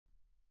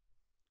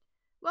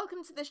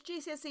Welcome to this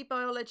GCSE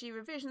Biology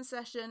revision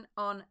session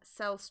on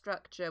cell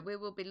structure. We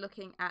will be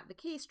looking at the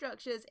key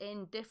structures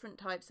in different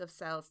types of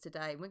cells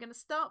today. We're going to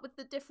start with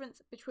the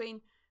difference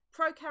between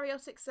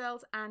prokaryotic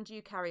cells and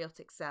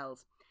eukaryotic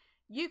cells.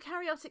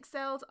 Eukaryotic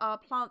cells are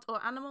plant or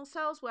animal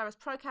cells, whereas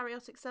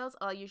prokaryotic cells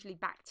are usually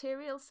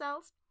bacterial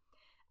cells.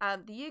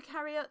 The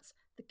eukaryotes,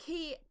 the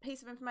key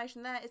piece of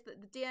information there is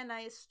that the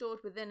DNA is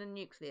stored within a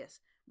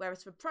nucleus,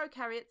 whereas for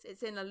prokaryotes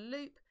it's in a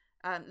loop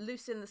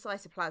loose in the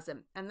cytoplasm,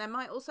 and there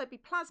might also be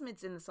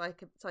plasmids in the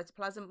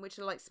cytoplasm, which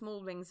are like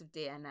small rings of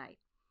DNA.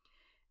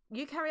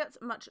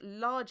 Eukaryotes are much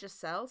larger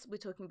cells. We're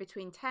talking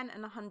between 10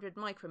 and 100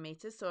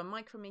 micrometers, so a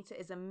micrometer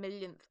is a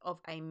millionth of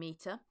a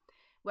meter,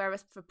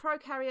 whereas for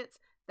prokaryotes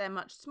they're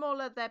much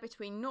smaller. They're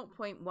between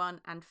 0.1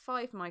 and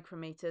 5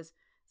 micrometers,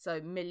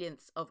 so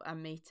millionths of a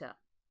meter.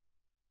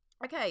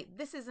 Okay,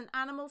 this is an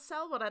animal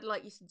cell. What I'd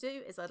like you to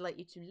do is I'd like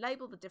you to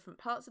label the different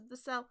parts of the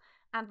cell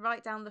and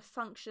write down the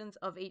functions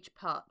of each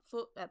part.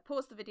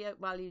 Pause the video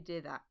while you do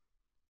that.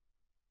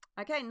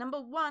 Okay, number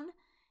 1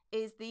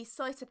 is the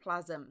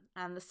cytoplasm,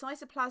 and the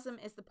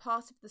cytoplasm is the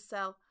part of the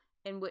cell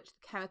in which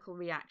the chemical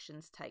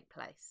reactions take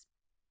place.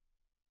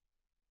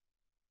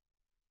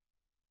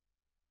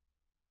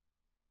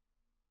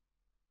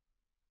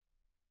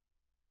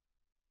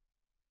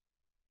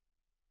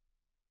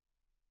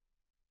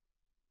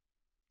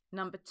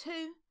 Number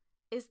 2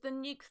 is the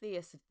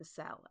nucleus of the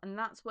cell, and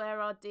that's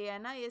where our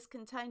DNA is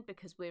contained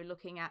because we're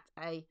looking at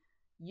a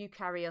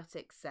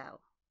eukaryotic cell.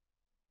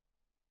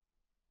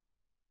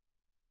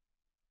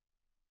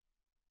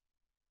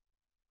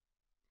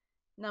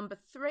 Number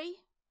 3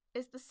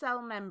 is the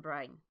cell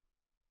membrane,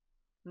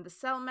 and the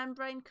cell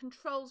membrane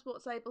controls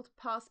what's able to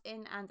pass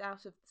in and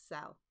out of the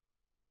cell.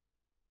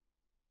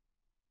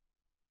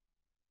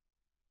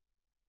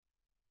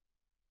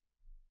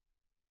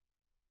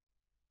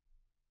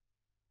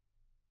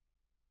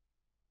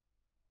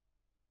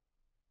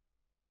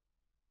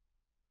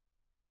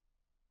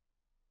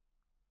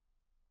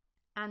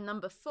 And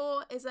number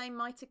 4 is a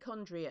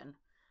mitochondrion.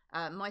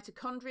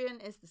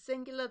 Mitochondrion is the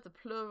singular, the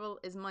plural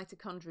is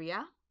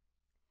mitochondria.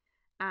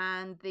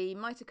 And the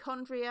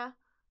mitochondria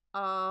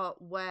are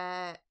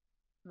where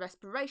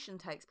respiration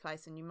takes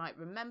place. And you might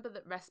remember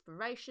that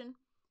respiration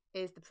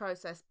is the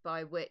process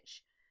by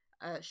which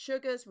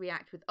sugars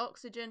react with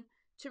oxygen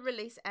to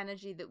release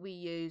energy that we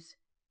use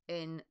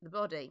in the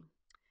body.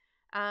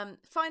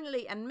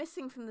 Finally, and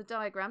missing from the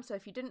diagram, so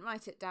if you didn't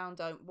write it down,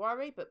 don't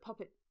worry, but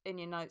pop it in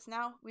your notes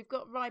now, we've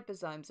got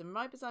ribosomes, and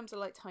ribosomes are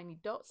like tiny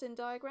dots in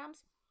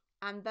diagrams,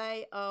 and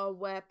they are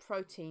where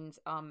proteins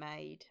are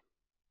made.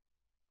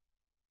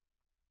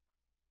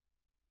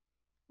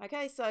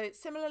 Okay, so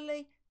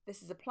similarly,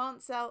 this is a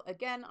plant cell.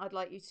 Again, I'd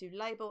like you to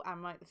label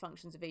and write the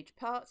functions of each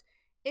part.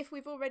 If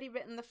we've already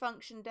written the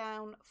function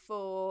down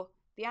for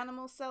the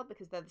animal cell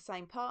because they're the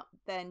same part,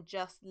 then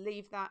just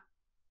leave that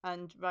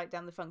and write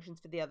down the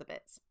functions for the other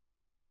bits.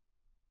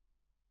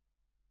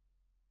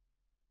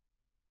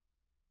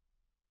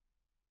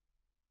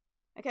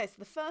 Okay, so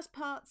the first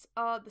parts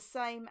are the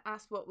same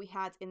as what we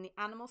had in the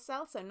animal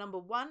cell. So number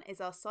 1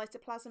 is our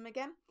cytoplasm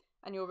again,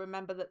 and you'll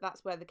remember that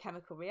that's where the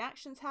chemical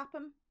reactions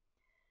happen.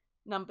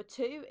 Number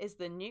 2 is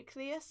the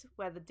nucleus,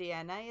 where the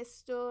DNA is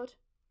stored.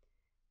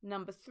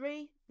 Number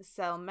 3, the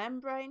cell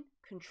membrane,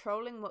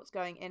 controlling what's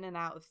going in and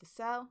out of the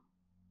cell.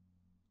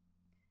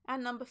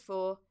 And number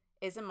 4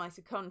 is a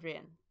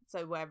mitochondrion,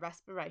 so where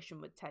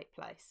respiration would take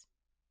place.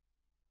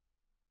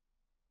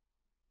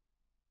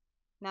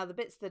 Now the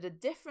bits that are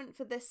different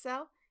for this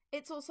cell,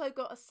 it's also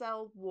got a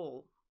cell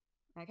wall.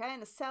 Okay,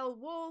 and a cell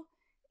wall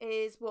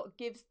is what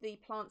gives the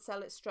plant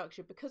cell its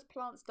structure. Because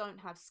plants don't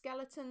have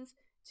skeletons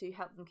to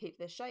help them keep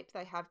their shape,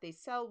 they have these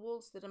cell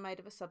walls that are made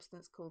of a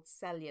substance called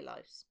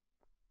cellulose.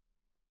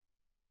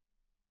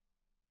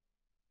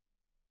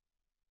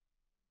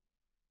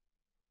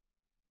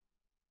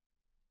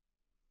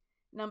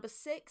 Number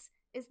 6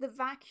 is the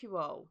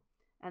vacuole,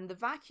 and the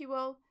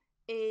vacuole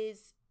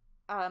is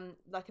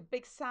like a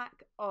big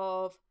sack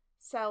of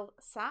cell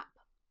sap,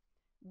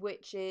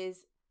 which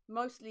is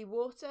mostly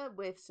water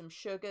with some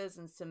sugars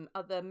and some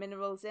other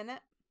minerals in it.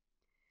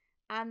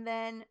 And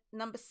then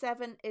number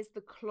 7 is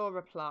the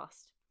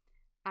chloroplast,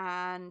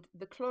 and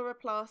the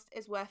chloroplast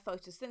is where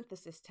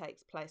photosynthesis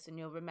takes place. And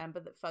you'll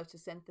remember that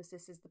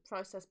photosynthesis is the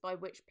process by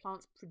which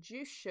plants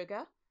produce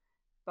sugar,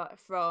 but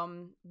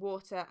from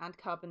water and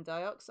carbon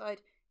dioxide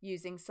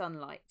using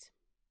sunlight.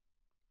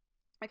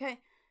 Okay,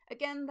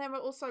 again, there are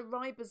also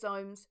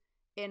ribosomes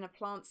in a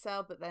plant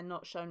cell, but they're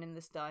not shown in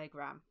this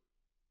diagram.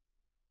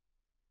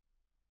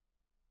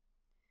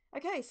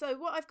 Okay, so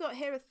what I've got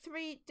here are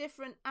 3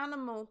 different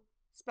animal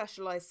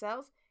specialized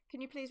cells.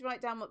 Can you please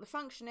write down what the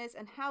function is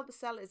and how the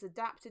cell is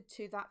adapted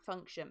to that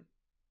function?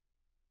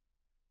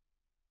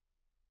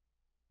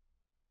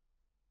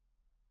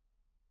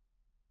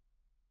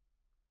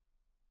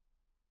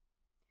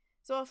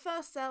 So our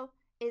first cell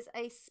is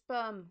a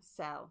sperm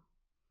cell,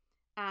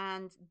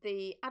 and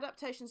the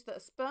adaptations that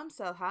a sperm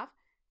cell have,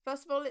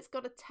 first of all, it's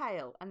got a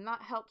tail, and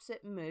that helps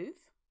it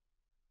move.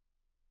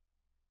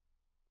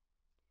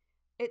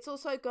 It's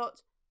also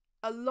got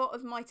a lot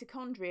of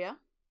mitochondria,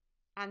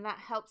 and that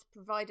helps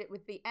provide it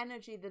with the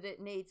energy that it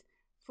needs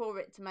for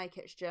it to make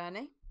its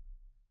journey.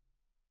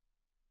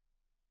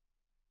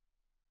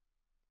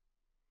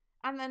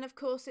 And then, of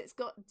course, it's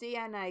got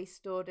DNA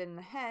stored in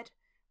the head,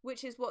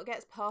 which is what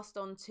gets passed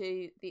on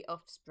to the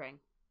offspring.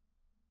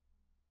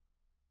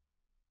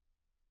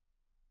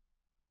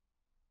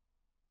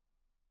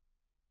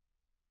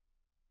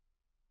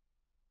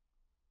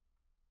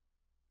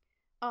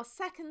 Our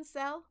second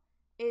cell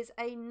is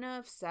a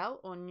nerve cell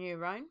or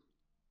neuron.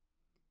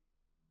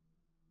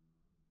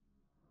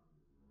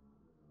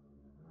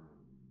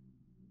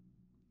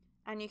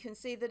 And you can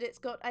see that it's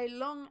got a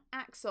long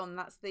axon.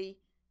 That's the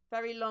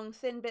very long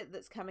thin bit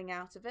that's coming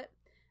out of it.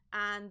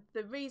 And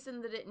the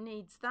reason that it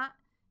needs that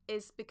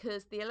is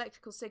because the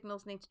electrical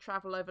signals need to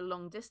travel over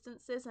long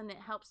distances, and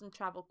it helps them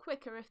travel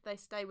quicker if they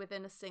stay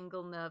within a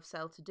single nerve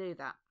cell to do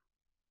that.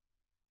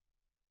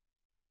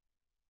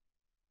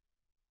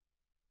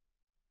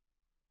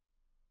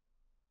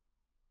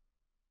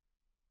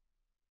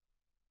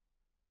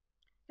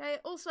 Okay,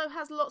 it also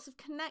has lots of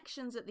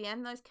connections at the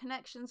end. Those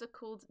connections are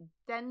called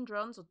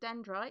dendrons or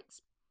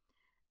dendrites,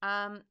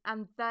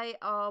 and they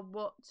are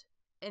what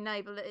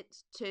enable it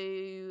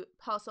to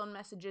pass on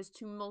messages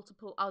to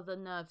multiple other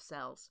nerve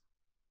cells.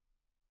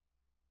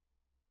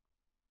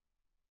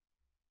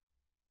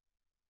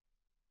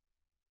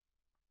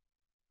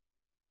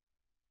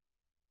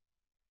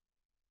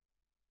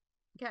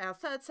 Okay, our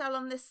third cell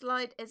on this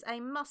slide is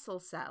a muscle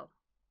cell.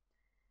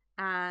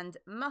 And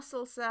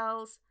muscle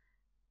cells,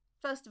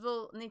 first of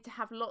all, need to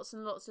have lots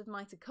and lots of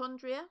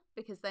mitochondria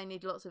because they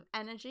need lots of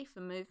energy for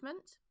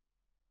movement.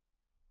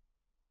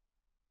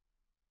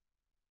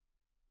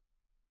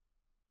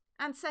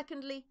 And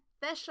secondly,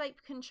 their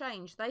shape can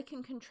change. They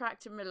can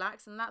contract and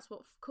relax, and that's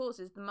what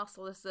causes the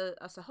muscle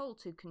as a whole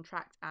to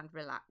contract and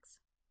relax.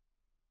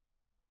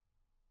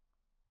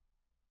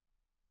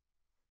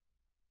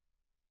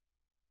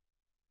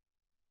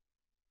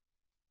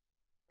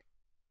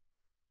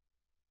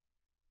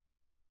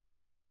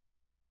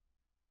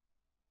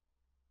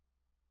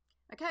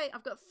 Okay,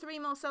 I've got 3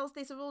 more cells.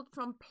 These are all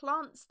from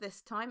plants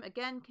this time.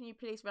 Again, can you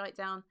please write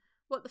down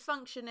what the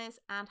function is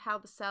and how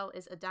the cell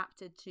is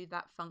adapted to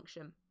that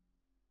function?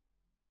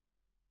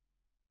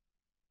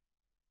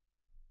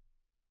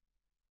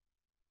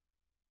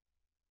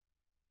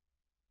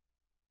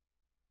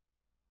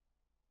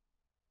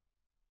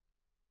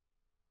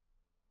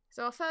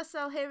 So our first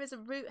cell here is a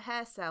root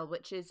hair cell,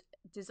 which is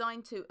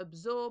designed to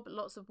absorb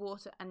lots of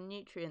water and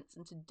nutrients.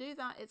 And to do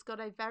that, it's got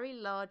a very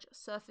large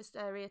surface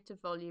area to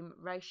volume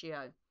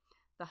ratio.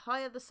 The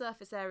higher the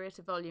surface area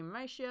to volume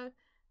ratio,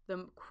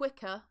 the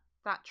quicker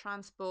that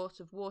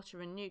transport of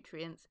water and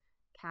nutrients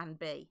can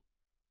be.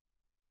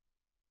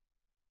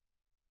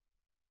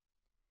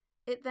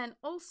 It then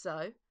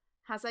also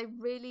has a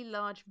really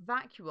large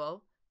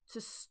vacuole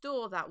to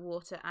store that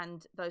water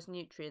and those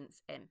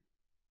nutrients in.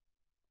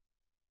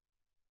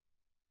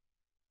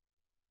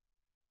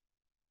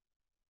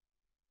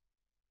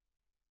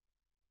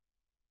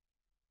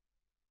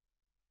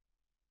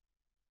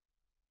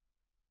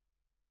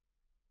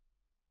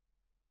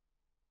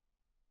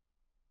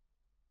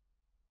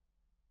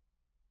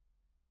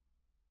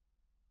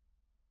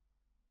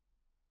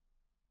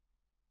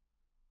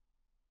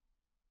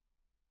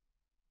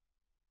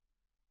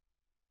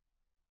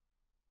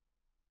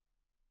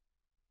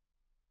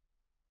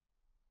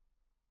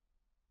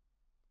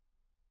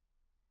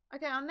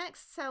 Okay, our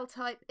next cell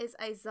type is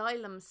a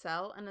xylem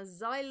cell, and a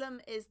xylem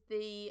is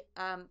the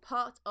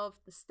part of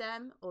the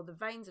stem or the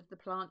veins of the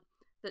plant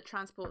that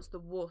transports the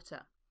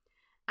water.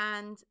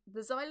 And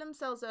the xylem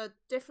cells are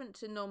different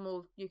to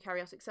normal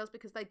eukaryotic cells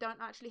because they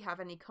don't actually have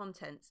any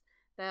contents.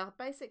 They are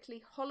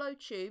basically hollow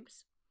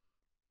tubes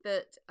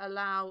that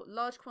allow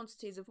large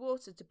quantities of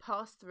water to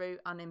pass through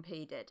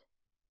unimpeded.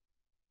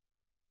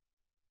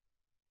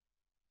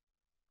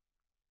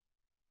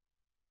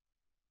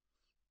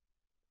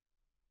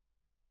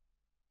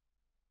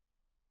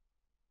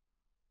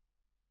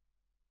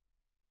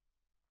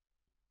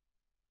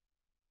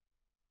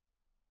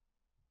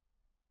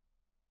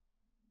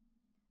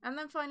 And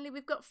then finally,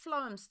 we've got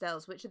phloem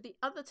cells, which are the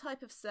other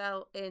type of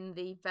cell in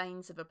the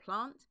veins of a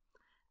plant.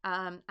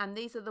 And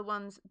these are the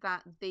ones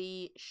that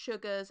the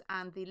sugars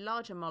and the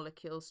larger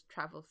molecules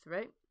travel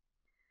through.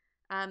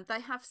 They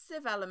have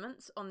sieve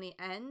elements on the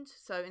end.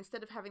 So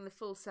instead of having the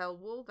full cell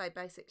wall, they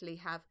basically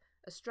have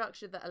a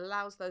structure that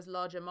allows those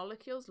larger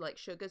molecules, like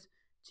sugars,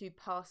 to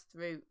pass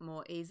through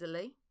more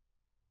easily.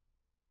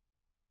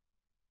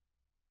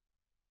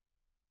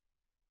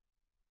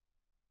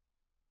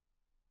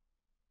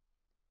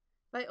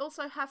 They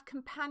also have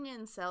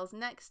companion cells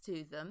next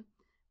to them,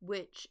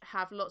 which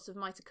have lots of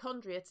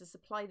mitochondria to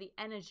supply the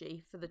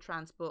energy for the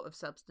transport of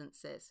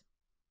substances.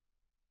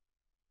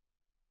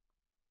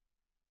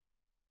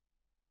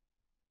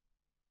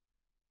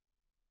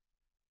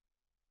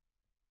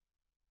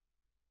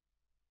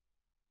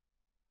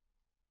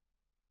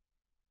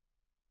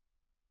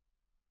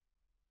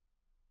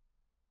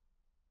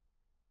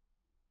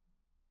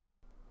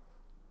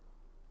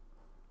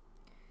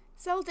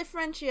 Cell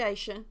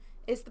differentiation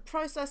is the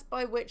process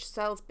by which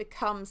cells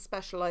become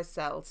specialised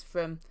cells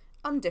from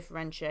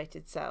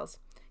undifferentiated cells.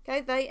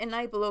 Okay, they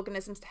enable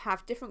organisms to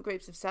have different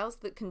groups of cells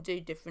that can do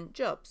different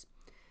jobs.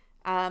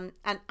 And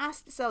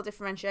as the cell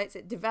differentiates,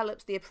 it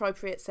develops the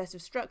appropriate set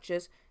of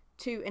structures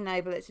to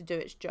enable it to do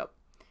its job.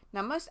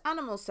 Now, most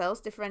animal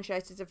cells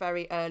differentiate at a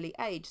very early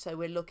age, so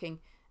we're looking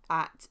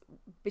at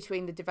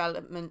between the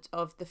development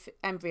of the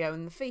embryo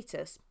and the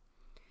fetus.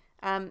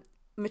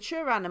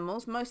 Mature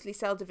animals, mostly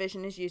cell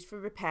division is used for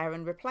repair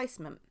and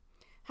replacement.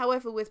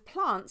 However, with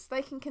plants,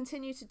 they can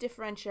continue to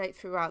differentiate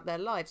throughout their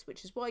lives,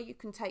 which is why you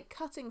can take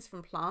cuttings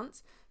from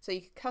plants. So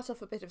you could cut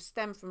off a bit of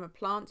stem from a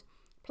plant,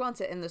 plant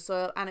it in the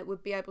soil, and it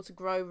would be able to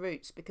grow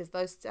roots because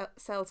those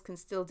cells can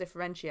still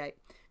differentiate.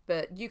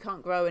 But you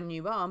can't grow a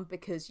new arm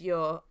because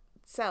your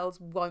cells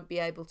won't be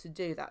able to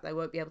do that. They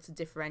won't be able to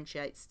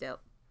differentiate still.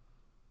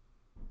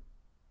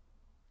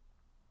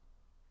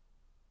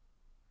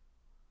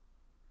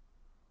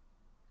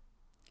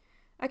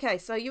 Okay,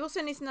 so you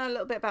also need to know a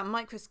little bit about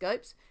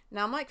microscopes.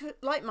 Now,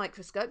 light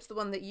microscopes, the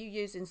one that you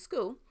use in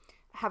school,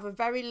 have a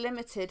very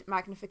limited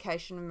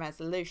magnification and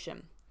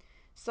resolution.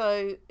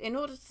 So in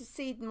order to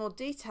see more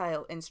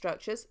detail in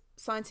structures,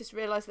 scientists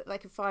realised that they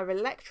could fire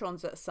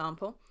electrons at a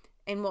sample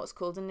in what's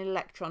called an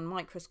electron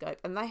microscope,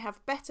 and they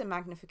have better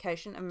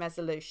magnification and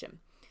resolution.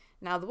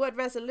 Now, the word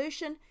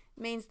resolution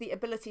means the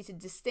ability to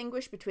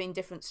distinguish between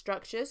different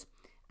structures,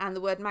 and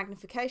the word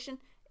magnification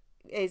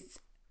is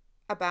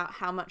about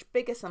how much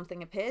bigger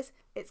something appears.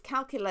 It's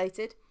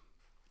calculated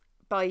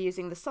by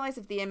using the size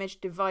of the image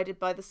divided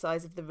by the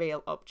size of the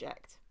real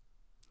object.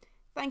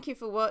 Thank you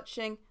for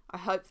watching. I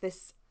hope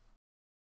this